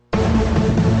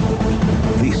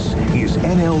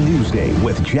Newsday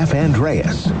with Jeff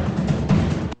Andreas.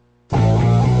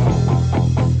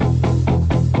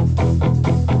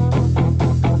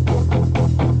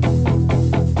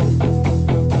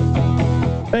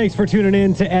 Thanks for tuning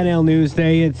in to NL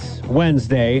Newsday. It's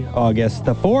Wednesday, August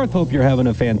the 4th. Hope you're having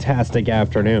a fantastic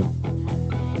afternoon.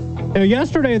 Now,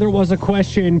 yesterday, there was a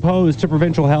question posed to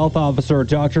Provincial Health Officer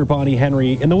Dr. Bonnie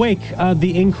Henry in the wake of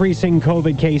the increasing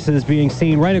COVID cases being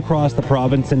seen right across the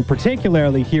province, and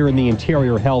particularly here in the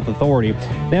Interior Health Authority.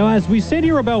 Now, as we sit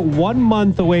here about 1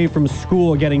 month away from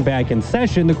school getting back in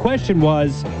session, the question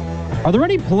was, are there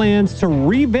any plans to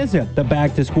revisit the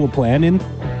back-to-school plan in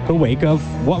the wake of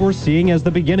what we're seeing as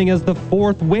the beginning as the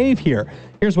fourth wave here?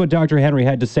 Here's what Dr. Henry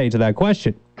had to say to that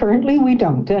question. Currently, we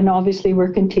don't. And obviously,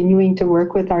 we're continuing to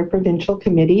work with our provincial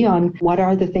committee on what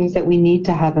are the things that we need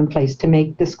to have in place to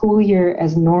make the school year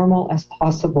as normal as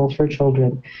possible for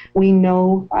children. We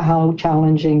know how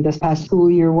challenging this past school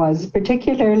year was,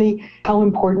 particularly how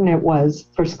important it was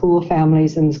for school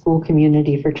families and the school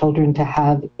community for children to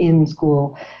have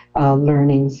in-school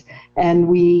learnings. And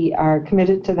we are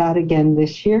committed to that again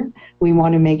this year. We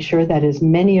want to make sure that as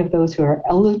many of those who are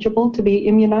eligible to be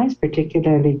immunized,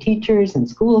 particularly teachers and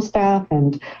school staff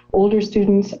and older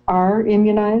students, are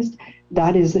immunized.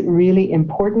 That is really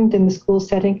important in the school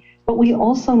setting. But we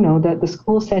also know that the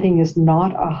school setting is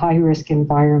not a high-risk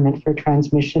environment for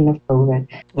transmission of COVID.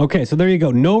 Okay, so there you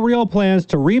go. No real plans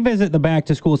to revisit the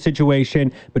back-to-school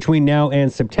situation between now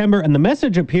and September. And the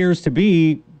message appears to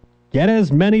be get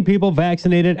as many people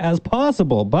vaccinated as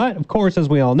possible. But, of course, as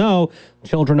we all know,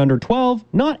 children under 12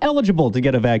 not eligible to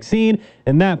get a vaccine,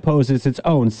 and that poses its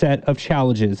own set of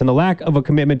challenges. And the lack of a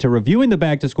commitment to reviewing the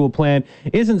back-to-school plan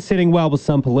isn't sitting well with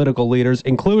some political leaders,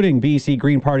 including BC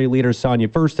Green Party leader Sonia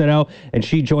Furstenau, and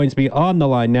she joins me on the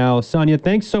line now. Sonia,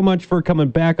 thanks so much for coming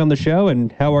back on the show,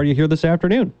 and how are you here this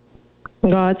afternoon?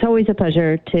 Well, it's always a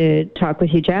pleasure to talk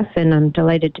with you, Jeff, and I'm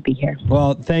delighted to be here.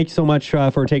 Well, thanks so much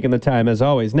for taking the time, as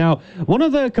always. Now, one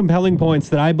of the compelling points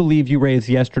that I believe you raised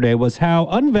yesterday was how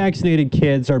unvaccinated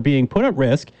kids are being put at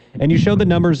risk, and you showed the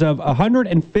numbers of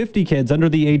 150 kids under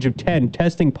the age of 10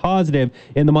 testing positive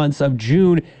in the months of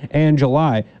June and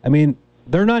July. I mean,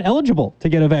 they're not eligible to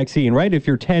get a vaccine, right? If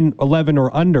you're 10, 11,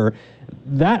 or under.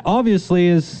 That obviously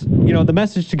is, the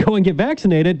message to go and get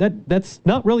vaccinated. That's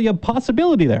not really a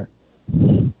possibility there.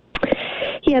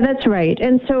 Yeah, that's right.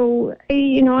 And so,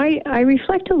 I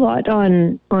reflect a lot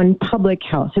on public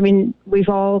health. I mean, we've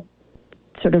all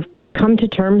sort of come to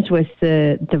terms with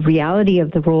the reality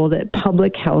of the role that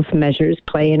public health measures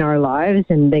play in our lives,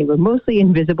 and they were mostly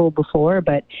invisible before,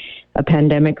 but a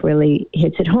pandemic really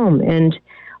hits it home. And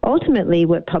ultimately,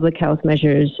 what public health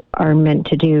measures are meant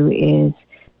to do is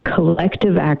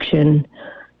collective action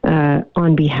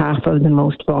on behalf of the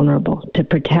most vulnerable, to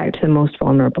protect the most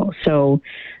vulnerable. So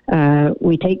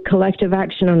we take collective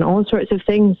action on all sorts of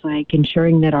things, like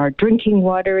ensuring that our drinking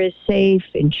water is safe,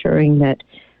 ensuring that,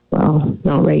 well,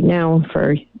 not right now,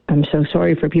 I'm so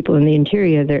sorry for people in the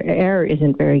interior, their air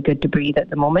isn't very good to breathe at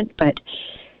the moment, but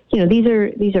these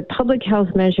are public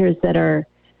health measures that are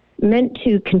meant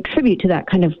to contribute to that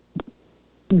kind of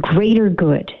greater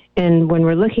good. And when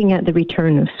we're looking at the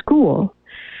return of school,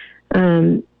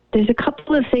 there's a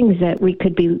couple of things that we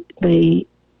could be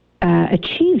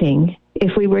achieving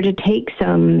if we were to take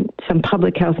some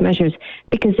public health measures,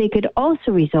 because they could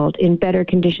also result in better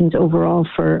conditions overall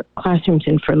for classrooms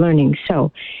and for learning.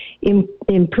 So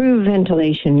improve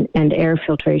ventilation and air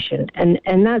filtration.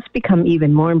 And that's become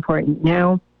even more important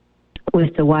now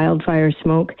with the wildfire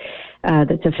smoke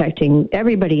that's affecting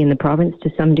everybody in the province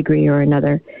to some degree or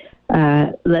another.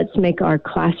 Let's make our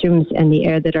classrooms and the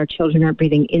air that our children are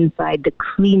breathing inside the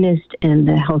cleanest and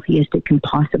the healthiest it can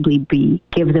possibly be.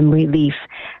 Give them relief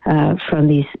from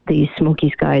these smoky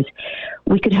skies.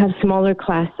 We could have smaller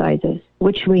class sizes,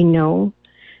 which we know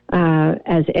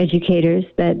as educators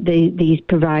that these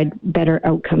provide better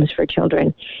outcomes for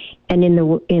children. And in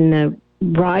the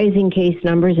rising case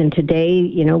numbers, and today,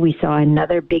 we saw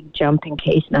another big jump in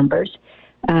case numbers.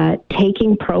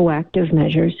 Taking proactive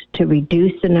measures to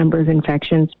reduce the number of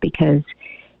infections, because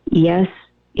yes,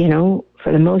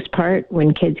 for the most part,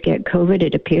 when kids get COVID,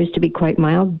 it appears to be quite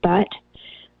mild, but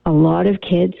a lot of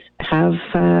kids have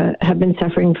been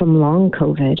suffering from long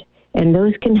COVID, and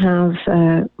those can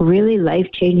have really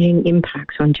life-changing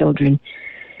impacts on children.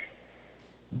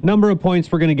 Number of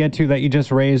points we're going to get to that you just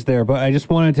raised there, but I just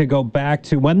wanted to go back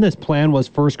to when this plan was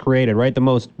first created, right? The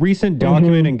most recent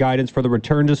document and guidance for the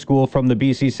return to school from the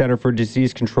BC Centre for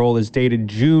Disease Control is dated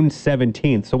June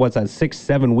 17th. So what's that,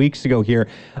 6-7 weeks ago here?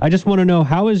 I just want to know,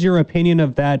 how has your opinion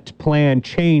of that plan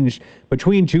changed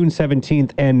between June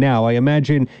 17th and now? I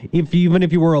imagine even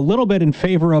if you were a little bit in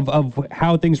favor of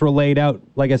how things were laid out,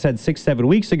 like I said, 6-7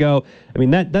 weeks ago, I mean,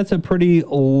 that's a pretty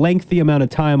lengthy amount of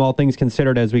time, all things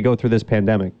considered, as we go through this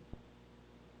pandemic.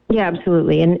 Yeah,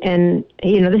 absolutely. And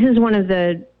this is one of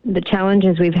the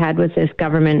challenges we've had with this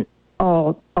government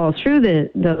all through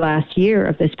the last year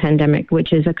of this pandemic,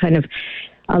 which is a kind of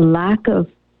a lack of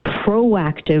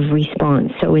proactive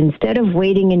response. So instead of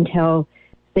waiting until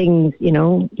things,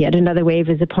 yet another wave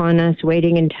is upon us,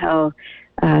 waiting until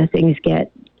things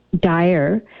get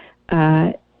dire,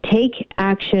 take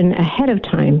action ahead of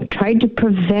time, try to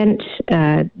prevent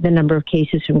the number of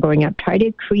cases from going up, try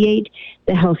to create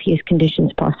the healthiest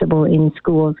conditions possible in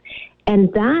schools.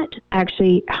 And that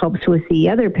actually helps with the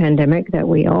other pandemic that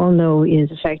we all know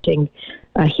is affecting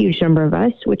a huge number of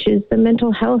us, which is the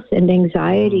mental health and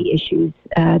anxiety issues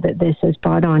that this has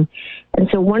brought on. And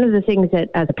so one of the things that,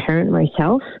 as a parent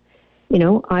myself,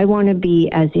 I want to be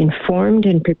as informed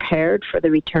and prepared for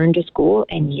the return to school.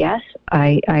 And yes,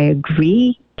 I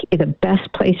agree, the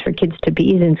best place for kids to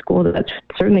be is in school. That's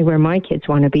certainly where my kids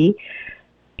want to be.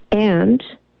 And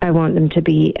I want them to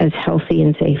be as healthy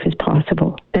and safe as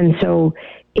possible. And so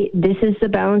this is the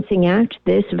balancing act.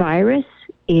 This virus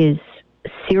is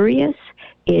serious.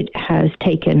 It has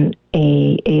taken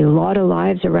a lot of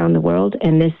lives around the world.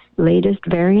 And this latest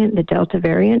variant, the Delta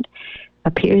variant,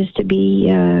 appears to be,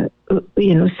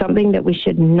 something that we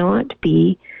should not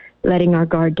be letting our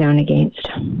guard down against.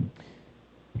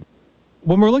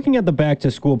 When we're looking at the back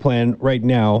to school plan right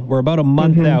now, we're about a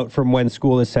month out from when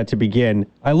school is set to begin.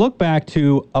 I look back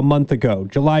to a month ago,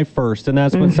 July 1st, and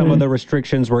that's when some of the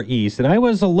restrictions were eased. And I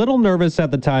was a little nervous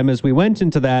at the time as we went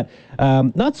into that,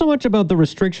 not so much about the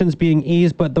restrictions being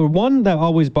eased, but the one that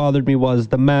always bothered me was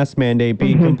the mask mandate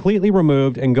being completely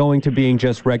removed and going to being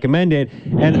just recommended.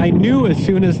 And I knew as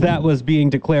soon as that was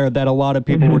being declared that a lot of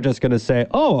people were just going to say,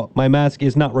 oh, my mask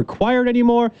is not required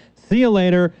anymore. See you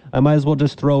later. I might as well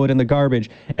just throw it in the garbage.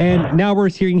 And now we're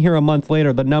seeing here a month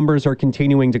later, the numbers are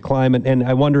continuing to climb. And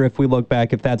I wonder if we look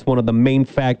back, if that's one of the main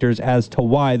factors as to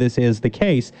why this is the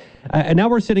case. And now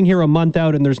we're sitting here a month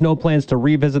out and there's no plans to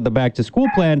revisit the back to school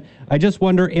plan. I just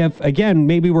wonder if, again,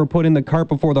 maybe we're putting the cart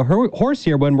before the horse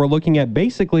here when we're looking at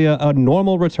basically a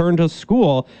normal return to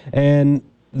school. And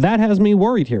that has me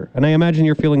worried here. And I imagine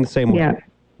you're feeling the same way. Yeah,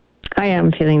 I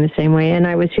am feeling the same way. And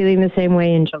I was feeling the same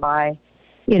way in July.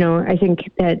 I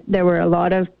think that there were a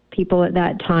lot of people at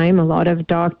that time, a lot of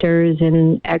doctors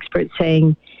and experts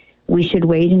saying we should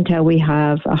wait until we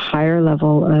have a higher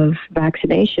level of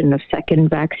vaccination, of second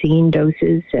vaccine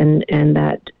doses, and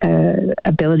that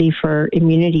ability for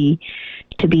immunity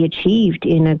to be achieved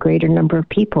in a greater number of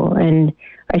people. And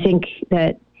I think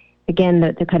that, again,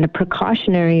 the kind of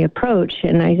precautionary approach,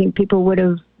 and I think people would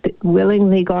have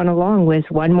willingly gone along with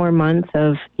one more month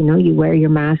of, you wear your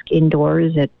mask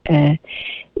indoors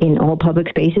in all public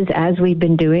spaces, as we've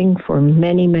been doing for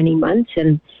many, many months,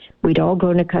 and we'd all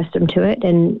grown accustomed to it.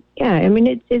 And yeah, I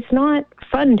mean, it's not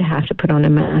fun to have to put on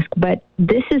a mask, but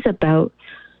this is about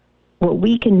what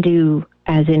we can do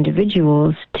as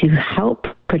individuals to help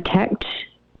protect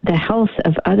the health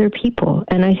of other people.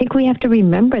 And I think we have to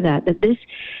remember that this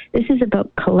is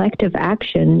about collective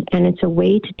action, and it's a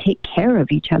way to take care of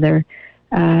each other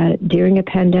during a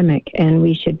pandemic. And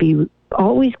we should be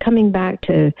always coming back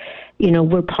to,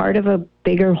 we're part of a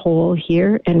bigger whole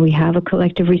here, and we have a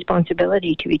collective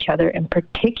responsibility to each other, and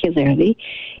particularly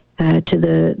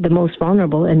to the most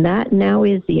vulnerable. And that now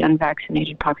is the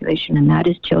unvaccinated population, and that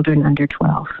is children under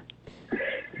 12.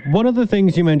 One of the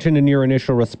things you mentioned in your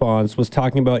initial response was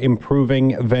talking about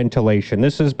improving ventilation.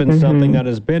 This has been something that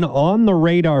has been on the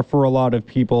radar for a lot of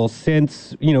people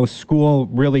since, school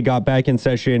really got back in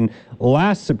session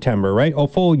last September, right? A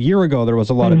full year ago, there was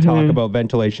a lot of talk about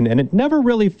ventilation, and it never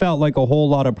really felt like a whole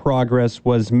lot of progress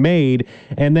was made.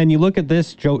 And then you look at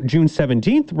this June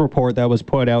 17th report that was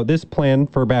put out, this plan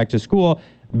for back to school,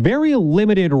 very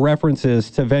limited references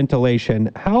to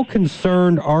ventilation. How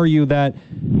concerned are you that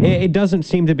it doesn't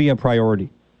seem to be a priority?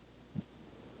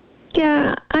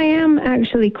 Yeah, I am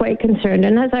actually quite concerned.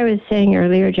 And as I was saying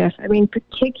earlier, Jeff, I mean,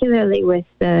 particularly with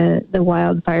the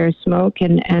wildfire smoke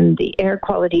and the air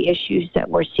quality issues that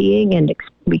we're seeing and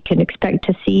we can expect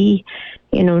to see,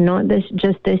 not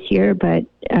just this year, but,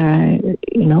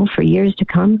 for years to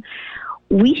come,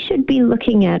 we should be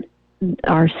looking at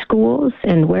our schools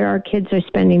and where our kids are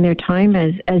spending their time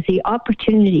as the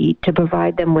opportunity to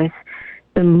provide them with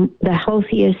the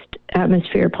healthiest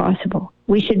atmosphere possible.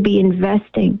 We should be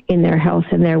investing in their health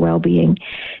and their well-being.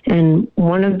 And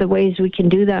one of the ways we can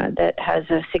do that has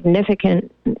a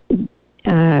significant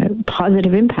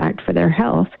positive impact for their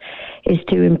health is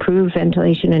to improve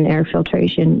ventilation and air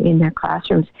filtration in their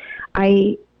classrooms.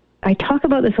 I talk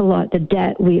about this a lot, the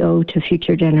debt we owe to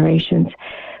future generations,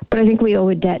 but I think we owe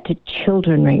a debt to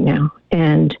children right now.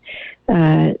 And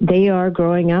they are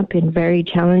growing up in very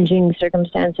challenging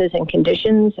circumstances and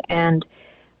conditions. And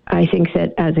I think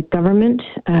that as a government,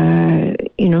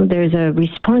 there's a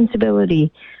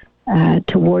responsibility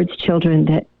towards children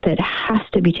that has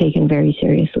to be taken very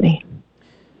seriously.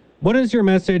 What is your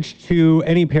message to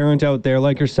any parent out there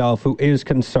like yourself who is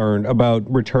concerned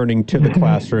about returning to the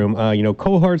classroom?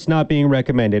 Cohorts not being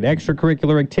recommended,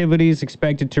 extracurricular activities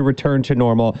expected to return to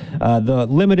normal, the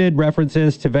limited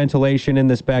references to ventilation in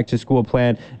this back-to-school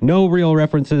plan, no real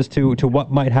references to what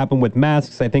might happen with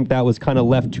masks. I think that was kind of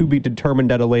left to be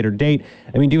determined at a later date.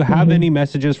 I mean, do you have any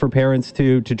messages for parents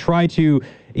to try to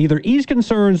either ease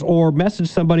concerns or message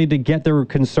somebody to get their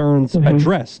concerns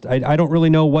addressed? I don't really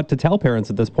know what to tell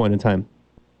parents at this point in time.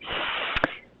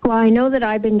 Well, I know that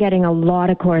I've been getting a lot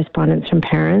of correspondence from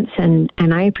parents, and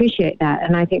I appreciate that.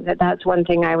 And I think that that's one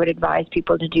thing I would advise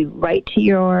people to do. Write to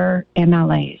your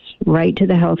MLAs, write to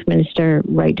the health minister,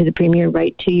 write to the premier,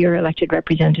 write to your elected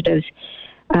representatives.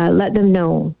 Let them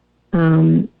know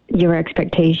your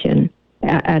expectation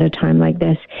at a time like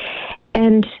this.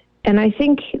 And I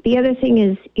think the other thing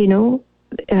is,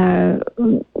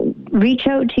 reach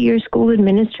out to your school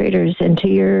administrators and to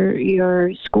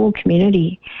your school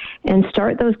community and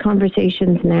start those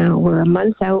conversations now. We're a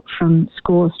month out from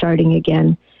school starting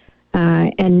again.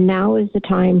 And now is the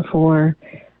time for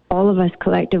all of us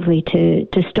collectively to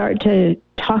start to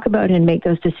talk about and make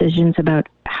those decisions about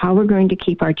how we're going to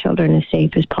keep our children as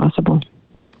safe as possible.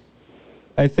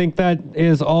 I think that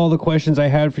is all the questions I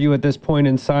had for you at this point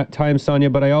in time, Sonia,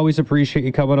 but I always appreciate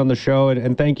you coming on the show,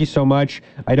 and thank you so much.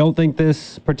 I don't think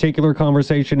this particular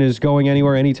conversation is going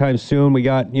anywhere anytime soon. We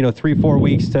got, 3-4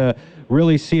 weeks to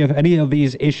really see if any of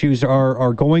these issues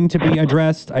are going to be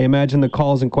addressed. I imagine the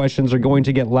calls and questions are going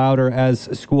to get louder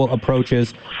as school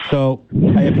approaches. So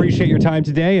I appreciate your time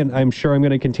today, and I'm sure I'm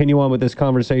going to continue on with this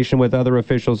conversation with other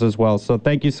officials as well. So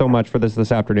thank you so much for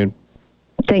this afternoon.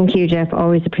 Thank you, Jeff.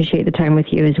 Always appreciate the time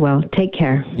with you as well. Take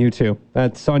care. You too.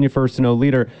 That's Sonia Furstenau,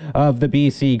 leader of the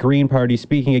BC Green Party,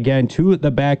 speaking again to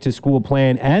the back-to-school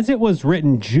plan as it was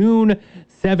written June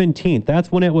 17th.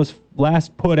 That's when it was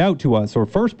last put out to us, or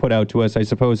first put out to us, I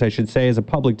suppose I should say, as a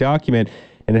public document.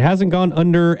 And it hasn't gone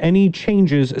under any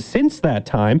changes since that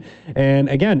time. And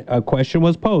again, a question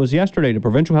was posed yesterday to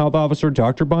Provincial Health Officer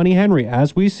Dr. Bonnie Henry.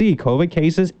 As we see COVID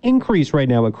cases increase right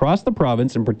now across the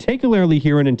province, and particularly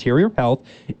here in Interior Health,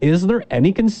 is there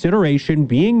any consideration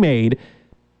being made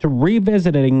to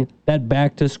revisiting that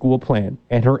back-to-school plan?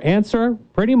 And her answer,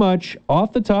 pretty much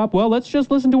off the top, well, let's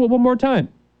just listen to it one more time.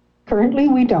 Currently,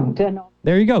 we don't.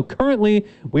 There you go. Currently,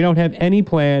 we don't have any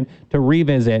plan to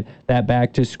revisit that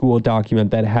back-to-school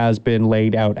document that has been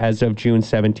laid out as of June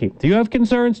 17th. Do you have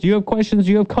concerns? Do you have questions?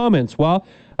 Do you have comments? Well,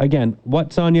 again,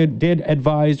 what Sonia did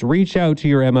advise, reach out to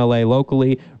your MLA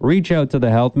locally, reach out to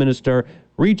the health minister,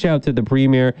 reach out to the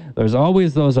premier. There's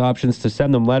always those options to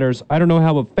send them letters. I don't know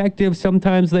how effective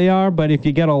sometimes they are, but if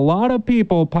you get a lot of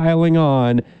people piling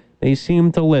on, they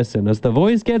seem to listen. As the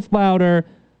voice gets louder,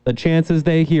 the chances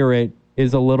they hear it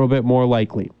is a little bit more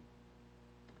likely.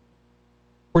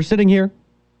 We're sitting here.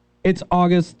 It's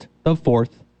August the 4th.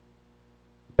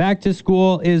 Back to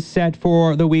school is set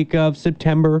for the week of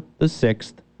September the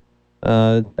 6th.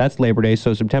 That's Labor Day,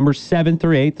 so September 7th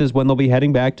through 8th is when they'll be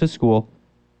heading back to school.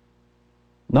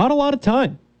 Not a lot of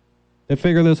time to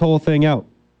figure this whole thing out.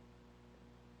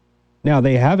 Now,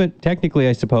 they haven't technically,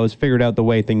 I suppose, figured out the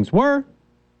way things were.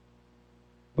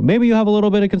 But maybe you have a little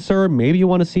bit of concern. Maybe you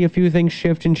want to see a few things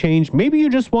shift and change. Maybe you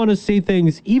just want to see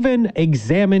things even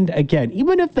examined again.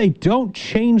 Even if they don't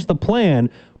change the plan,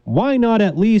 why not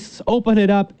at least open it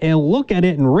up and look at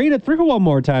it and read it through one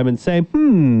more time and say,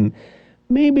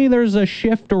 maybe there's a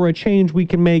shift or a change we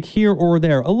can make here or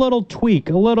there. A little tweak,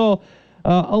 a little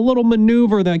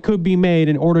maneuver that could be made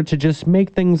in order to just make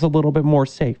things a little bit more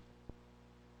safe.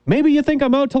 Maybe you think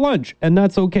I'm out to lunch, and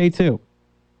that's okay too.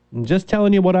 I'm just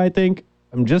telling you what I think.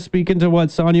 I'm just speaking to what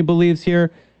Sonia believes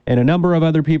here, and a number of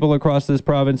other people across this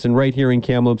province and right here in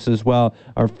Kamloops as well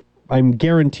I'm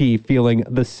guarantee feeling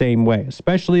the same way,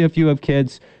 especially if you have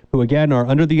kids who, again, are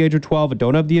under the age of 12 and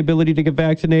don't have the ability to get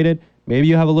vaccinated, maybe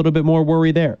you have a little bit more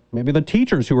worry there. Maybe the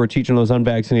teachers who are teaching those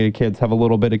unvaccinated kids have a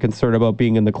little bit of concern about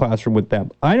being in the classroom with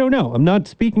them. I don't know. I'm not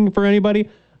speaking for anybody.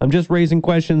 I'm just raising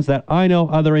questions that I know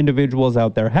other individuals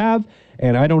out there have,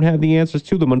 and I don't have the answers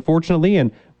to them, unfortunately,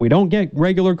 and we don't get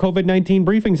regular COVID-19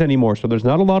 briefings anymore, so there's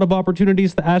not a lot of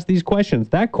opportunities to ask these questions.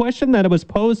 That question that was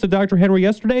posed to Dr. Henry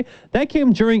yesterday, that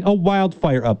came during a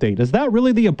wildfire update. Is that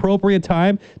really the appropriate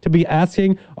time to be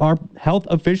asking our health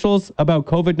officials about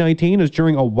COVID-19 is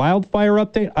during a wildfire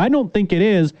update? I don't think it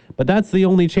is, but that's the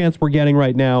only chance we're getting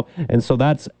right now, and so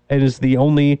it is the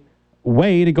only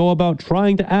way to go about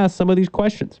trying to ask some of these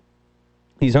questions.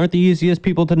 These aren't the easiest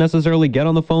people to necessarily get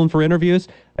on the phone for interviews.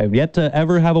 I've yet to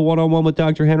ever have a one-on-one with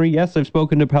Dr. Henry. Yes, I've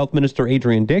spoken to Health Minister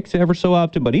Adrian Dix ever so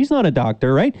often, but he's not a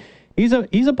doctor, right? He's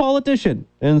a politician,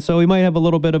 and so he might have a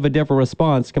little bit of a different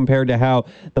response compared to how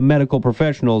the medical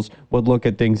professionals would look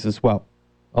at things as well.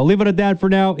 I'll leave it at that for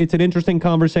now. It's an interesting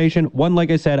conversation. One,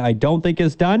 like I said, I don't think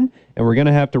is done, and we're going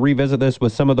to have to revisit this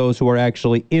with some of those who are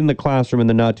actually in the classroom in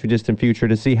the not-too-distant future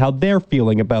to see how they're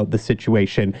feeling about the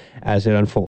situation as it unfolds.